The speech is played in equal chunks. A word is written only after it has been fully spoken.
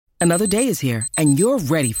Another day is here, and you're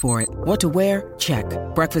ready for it. What to wear? Check.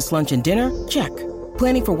 Breakfast, lunch, and dinner? Check.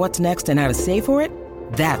 Planning for what's next and how to save for it?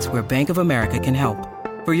 That's where Bank of America can help.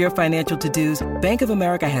 For your financial to-dos, Bank of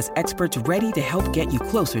America has experts ready to help get you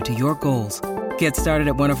closer to your goals. Get started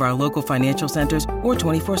at one of our local financial centers or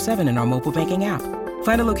 24/7 in our mobile banking app.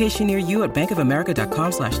 Find a location near you at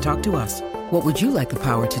bankofamerica.com/talktous. What would you like the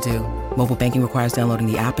power to do? Mobile banking requires downloading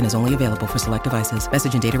the app and is only available for select devices.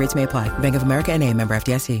 Message and data rates may apply. Bank of America N.A., member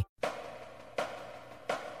FDIC.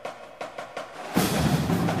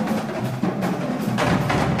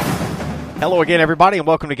 Hello again, everybody, and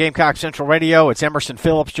welcome to Gamecock Central Radio. It's Emerson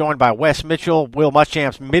Phillips, joined by Wes Mitchell. Will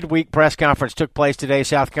Muschamp's midweek press conference took place today.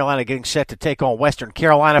 South Carolina getting set to take on Western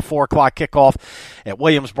Carolina. 4 o'clock kickoff at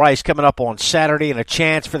Williams-Brice coming up on Saturday, and a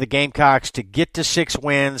chance for the Gamecocks to get to 6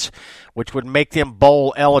 wins, which would make them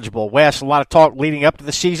bowl eligible. Wes, a lot of talk leading up to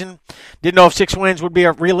the season. Didn't know if 6 wins would be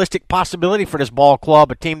a realistic possibility for this ball club,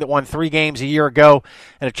 a team that won 3 games a year ago,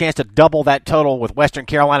 and a chance to double that total with Western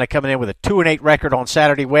Carolina coming in with a 2-8 record on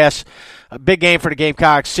Saturday. Wes, a big game for the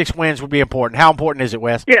Gamecocks. 6 wins would be important. How important is it,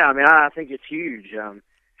 Wes? Yeah, I mean, I think it's huge.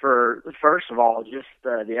 For first of all, just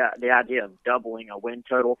the idea of doubling a win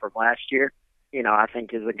total from last year, I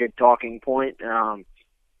think is a good talking point.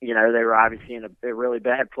 They were obviously in a really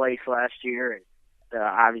bad place last year, and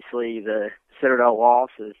obviously the Citadel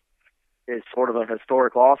loss is sort of a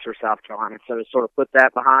historic loss for South Carolina. So to sort of put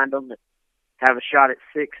that behind them and have a shot at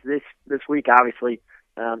 6 this week, obviously,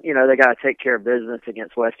 they got to take care of business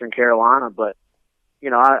against Western Carolina. But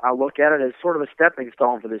I look at it as sort of a stepping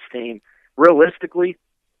stone for this team. Realistically,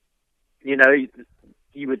 you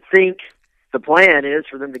would think the plan is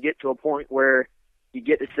for them to get to a point where you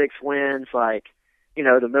get to 6 wins, like,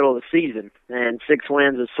 the middle of the season, and 6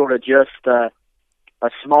 wins is sort of just a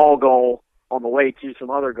small goal on the way to some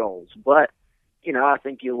other goals. But, I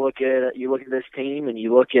think you look at this team and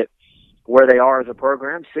you look at where they are as a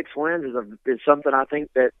program. 6 wins is something I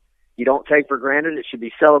think that you don't take for granted. It should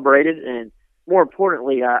be celebrated, and more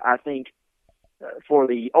importantly, I think for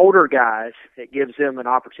the older guys, it gives them an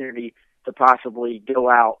opportunity to possibly go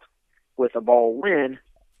out with a bowl win.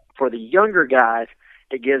 For the younger guys,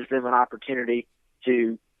 it gives them an opportunity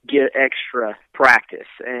to get extra practice.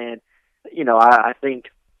 And, I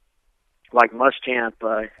think, like Muschamp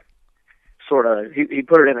he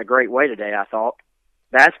put it in a great way today, I thought.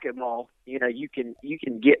 Basketball, you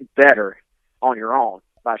can get better on your own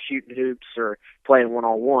by shooting hoops or playing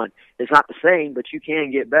one-on-one. It's not the same, but you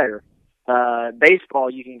can get better.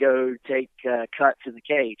 Baseball, you can go take cuts in the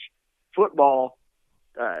cage. Football,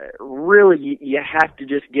 really, you have to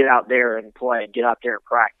just get out there and play, get out there and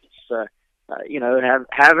practice.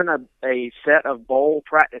 Having a set of bowl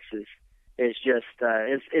practices is just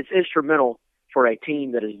it's instrumental for a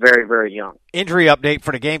team that is very, very young. Injury update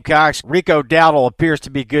for the Gamecocks. Rico Dowdle appears to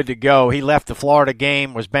be good to go. He left the Florida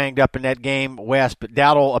game, was banged up in that game, West, but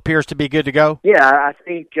Dowdle appears to be good to go? Yeah, I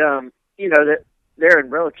think, that they're in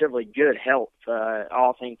relatively good health,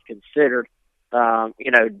 all things considered. I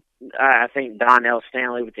think Donnell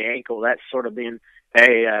Stanley with the ankle, that's sort of been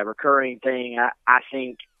a recurring thing. I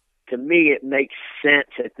think, to me, it makes sense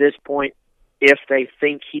at this point, if they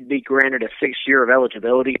think he'd be granted a 6th year of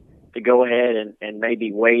eligibility, to go ahead and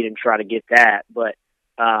maybe wait and try to get that. But,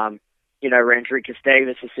 Randricus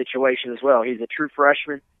Davis, a situation as well. He's a true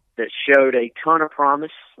freshman that showed a ton of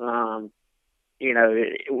promise, in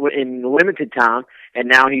limited time, and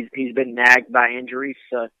now he's been nagged by injuries.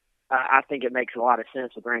 So I think it makes a lot of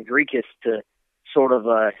sense with Randricus to sort of,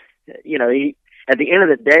 at the end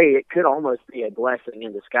of the day, it could almost be a blessing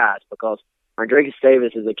in disguise, because Randricus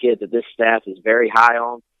Davis is a kid that this staff is very high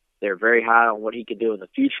on. They're very high on what he could do in the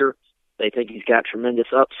future. They think he's got tremendous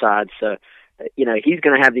upside. So, he's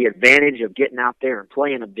going to have the advantage of getting out there and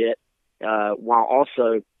playing a bit, while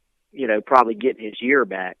also, probably getting his year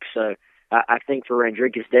back. So I think for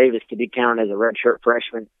Randricus Davis to be counted as a redshirt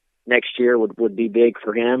freshman next year would be big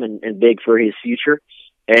for him and big for his future.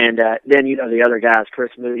 And then, the other guys,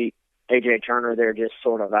 Chris Moody, A.J. Turner, they're just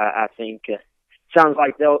sort of, I think, sounds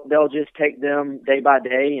like they'll just take them day by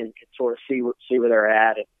day and sort of see where they're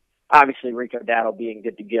at. And obviously, Rico Dowdle being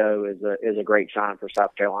good to go is a great sign for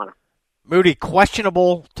South Carolina. Moody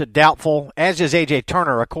questionable to doubtful, as is A.J.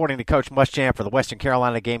 Turner, according to Coach Muschamp, for the Western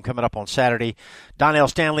Carolina game coming up on Saturday. Donnell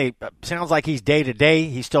Stanley sounds like he's day-to-day.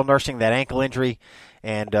 He's still nursing that ankle injury.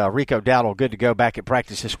 and Rico Dowdle good to go back at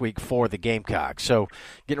practice this week for the Gamecocks. So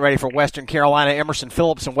getting ready for Western Carolina. Emerson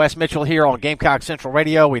Phillips and Wes Mitchell here on Gamecock Central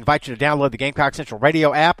Radio. We invite you to download the Gamecock Central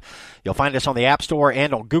Radio app. You'll find us on the App Store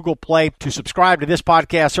and on Google Play. To subscribe to this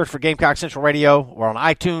podcast, search for Gamecock Central Radio. We're on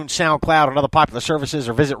iTunes, SoundCloud, and other popular services,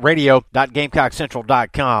 or visit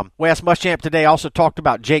radio.gamecockcentral.com. Wes Muschamp today also talked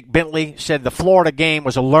about Jake Bentley, said the Florida game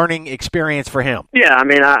was a learning experience for him. Yeah, I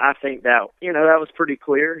mean, I think that, that was pretty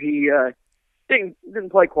clear. He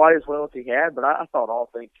didn't play quite as well as he had, but I thought all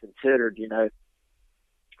things considered,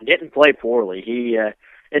 didn't play poorly. He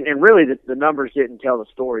and really the numbers didn't tell the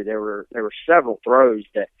story. There were several throws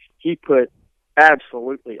that he put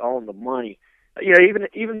absolutely on the money. Even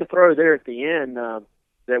the throw there at the end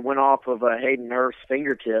that went off of Hayden Hurst's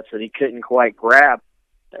fingertips that he couldn't quite grab.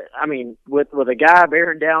 I mean, with a guy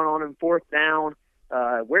bearing down on him, fourth down,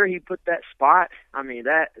 where he put that spot, I mean,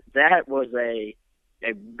 that was a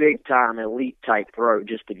big time elite type throw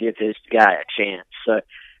just to give his guy a chance. So,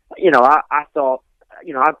 I thought,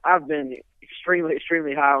 I've been extremely,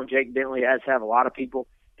 extremely high on Jake Bentley, as have a lot of people,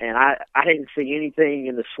 and I didn't see anything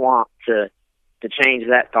in the swamp to change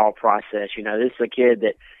that thought process. This is a kid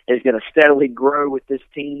that is going to steadily grow with this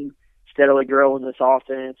team, steadily grow in this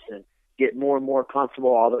offense, and get more and more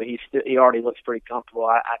comfortable, although he already looks pretty comfortable.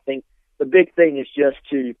 I think the big thing is just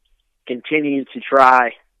to continue to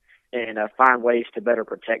try and find ways to better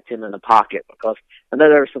protect him in the pocket, because I know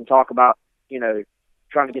there was some talk about,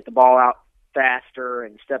 trying to get the ball out faster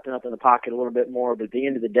and stepping up in the pocket a little bit more, but at the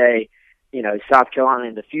end of the day, South Carolina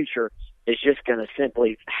in the future is just going to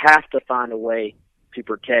simply have to find a way to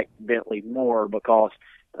protect Bentley more, because,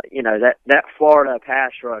 that Florida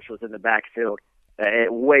pass rush was in the backfield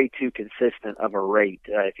at way too consistent of a rate,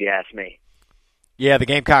 if you ask me. Yeah, the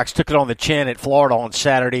Gamecocks took it on the chin at Florida on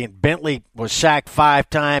Saturday, and Bentley was sacked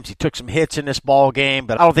 5 times. He took some hits in this ball game,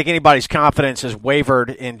 but I don't think anybody's confidence has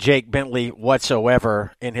wavered in Jake Bentley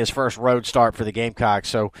whatsoever in his first road start for the Gamecocks.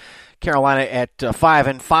 So Carolina at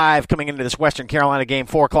 5-5 coming into this Western Carolina game,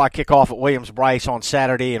 4 o'clock kickoff at Williams-Brice on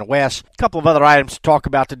Saturday in West. A couple of other items to talk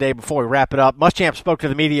about today before we wrap it up. Muschamp spoke to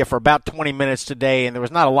the media for about 20 minutes today, and there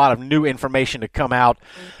was not a lot of new information to come out.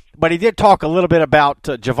 But he did talk a little bit about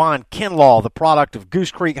Javon Kinlaw, the product of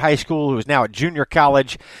Goose Creek High School, who is now at junior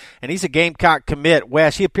college, and he's a Gamecock commit.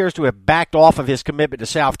 Wes, he appears to have backed off of his commitment to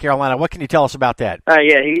South Carolina. What can you tell us about that?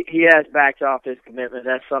 Yeah, he has backed off his commitment.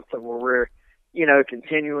 That's something where we're,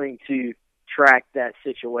 continuing to track that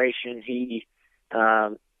situation. He,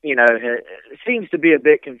 seems to be a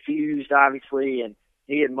bit confused, obviously, and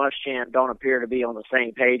he and Muschamp don't appear to be on the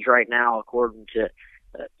same page right now, according to,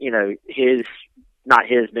 not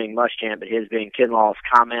his being Muschamp, but his being Kinlaw's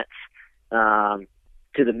comments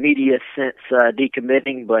to the media since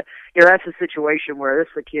decommitting. But, that's a situation where this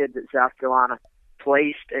is a kid that South Carolina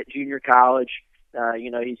placed at junior college.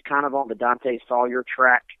 He's kind of on the Dante Sawyer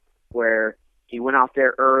track where he went out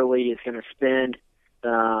there early, is going to spend,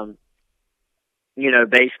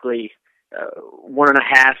 basically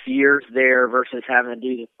 1.5 years there versus having to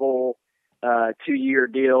do the full 2-year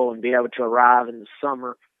deal and be able to arrive in the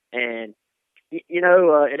summer. And,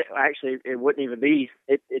 it wouldn't even be,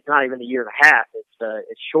 it's not even 1.5 years.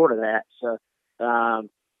 It's short of that. So,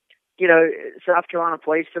 South Carolina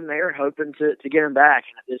placed him there hoping to get him back.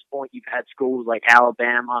 And at this point, you've had schools like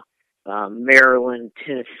Alabama, Maryland,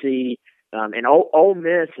 Tennessee, and Ole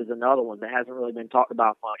Miss is another one that hasn't really been talked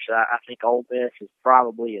about much. I think Ole Miss is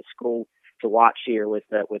probably a school to watch here with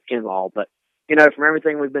Kinlaw. But, from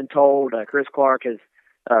everything we've been told, Chris Clark has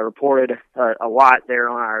reported a lot there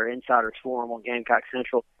on our Insiders Forum on Gamecock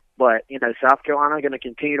Central. But, South Carolina going to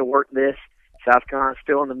continue to work this. South Carolina's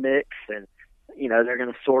still in the mix, and, they're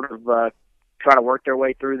going to sort of try to work their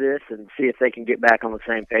way through this and see if they can get back on the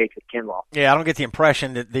same page with Kinlaw. Yeah, I don't get the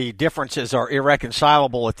impression that the differences are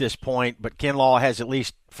irreconcilable at this point, but Kinlaw has, at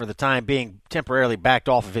least for the time being, temporarily backed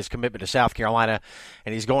off of his commitment to South Carolina,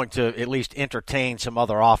 and he's going to at least entertain some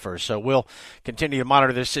other offers. So we'll continue to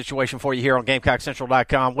monitor this situation for you here on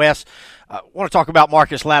GamecockCentral.com. Wes, I want to talk about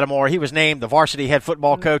Marcus Lattimore. He was named the varsity head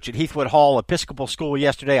football coach at Heathwood Hall Episcopal School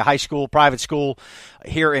yesterday, a high school, private school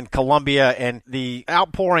here in Columbia, and the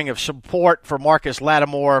outpouring of support for Marcus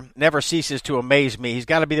Lattimore never ceases to amaze me. He's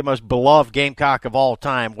got to be the most beloved Gamecock of all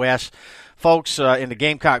time, Wes. Folks in the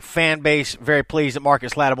Gamecock fan base very pleased that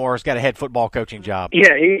Marcus Lattimore has got a head football coaching job.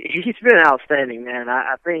 Yeah, he's been outstanding, man.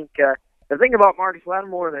 I think the thing about Marcus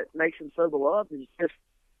Lattimore that makes him so beloved is just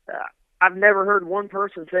I've never heard one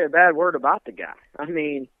person say a bad word about the guy. I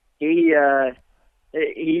mean, he's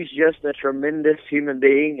just a tremendous human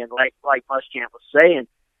being, and like Muschamp was saying,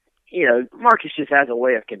 Marcus just has a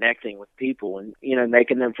way of connecting with people and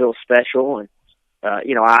making them feel special, and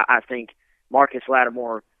I think Marcus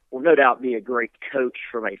Lattimore will no doubt be a great coach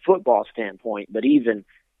from a football standpoint, but even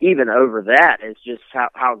over that is just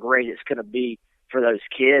how great it's going to be for those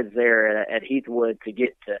kids there at Heathwood to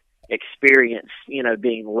get to experience,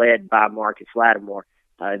 being led by Marcus Lattimore.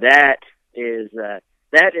 That is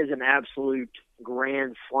an absolute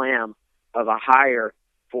grand slam of a hire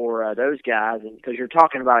for those guys, and because you're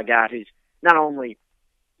talking about a guy who's not only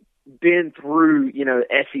been through,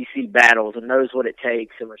 SEC battles and knows what it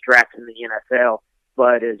takes and was drafted in the NFL,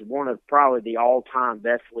 but is one of probably the all-time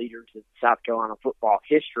best leaders in South Carolina football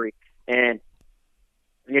history. And,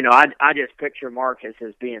 I just picture Marcus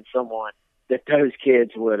as being someone that those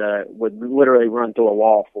kids would literally run through a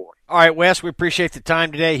wall for. All right, Wes, we appreciate the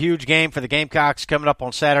time today. Huge game for the Gamecocks coming up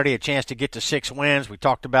on Saturday, a chance to get to 6 wins. We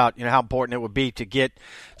talked about, how important it would be to get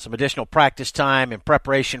some additional practice time in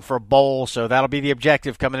preparation for a bowl. So that'll be the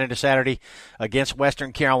objective coming into Saturday against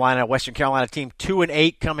Western Carolina. Western Carolina team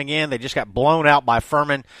 2-8 coming in. They just got blown out by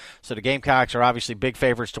Furman. So the Gamecocks are obviously big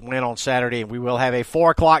favorites to win on Saturday, and we will have a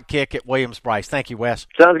 4:00 kick at Williams-Brice. Thank you, Wes.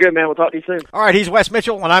 Sounds good, man. We'll talk to you soon. All right, he's Wes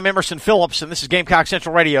Mitchell, and I'm Emerson Phillips, and this is Gamecock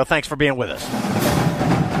Central Radio. Thanks for being with us.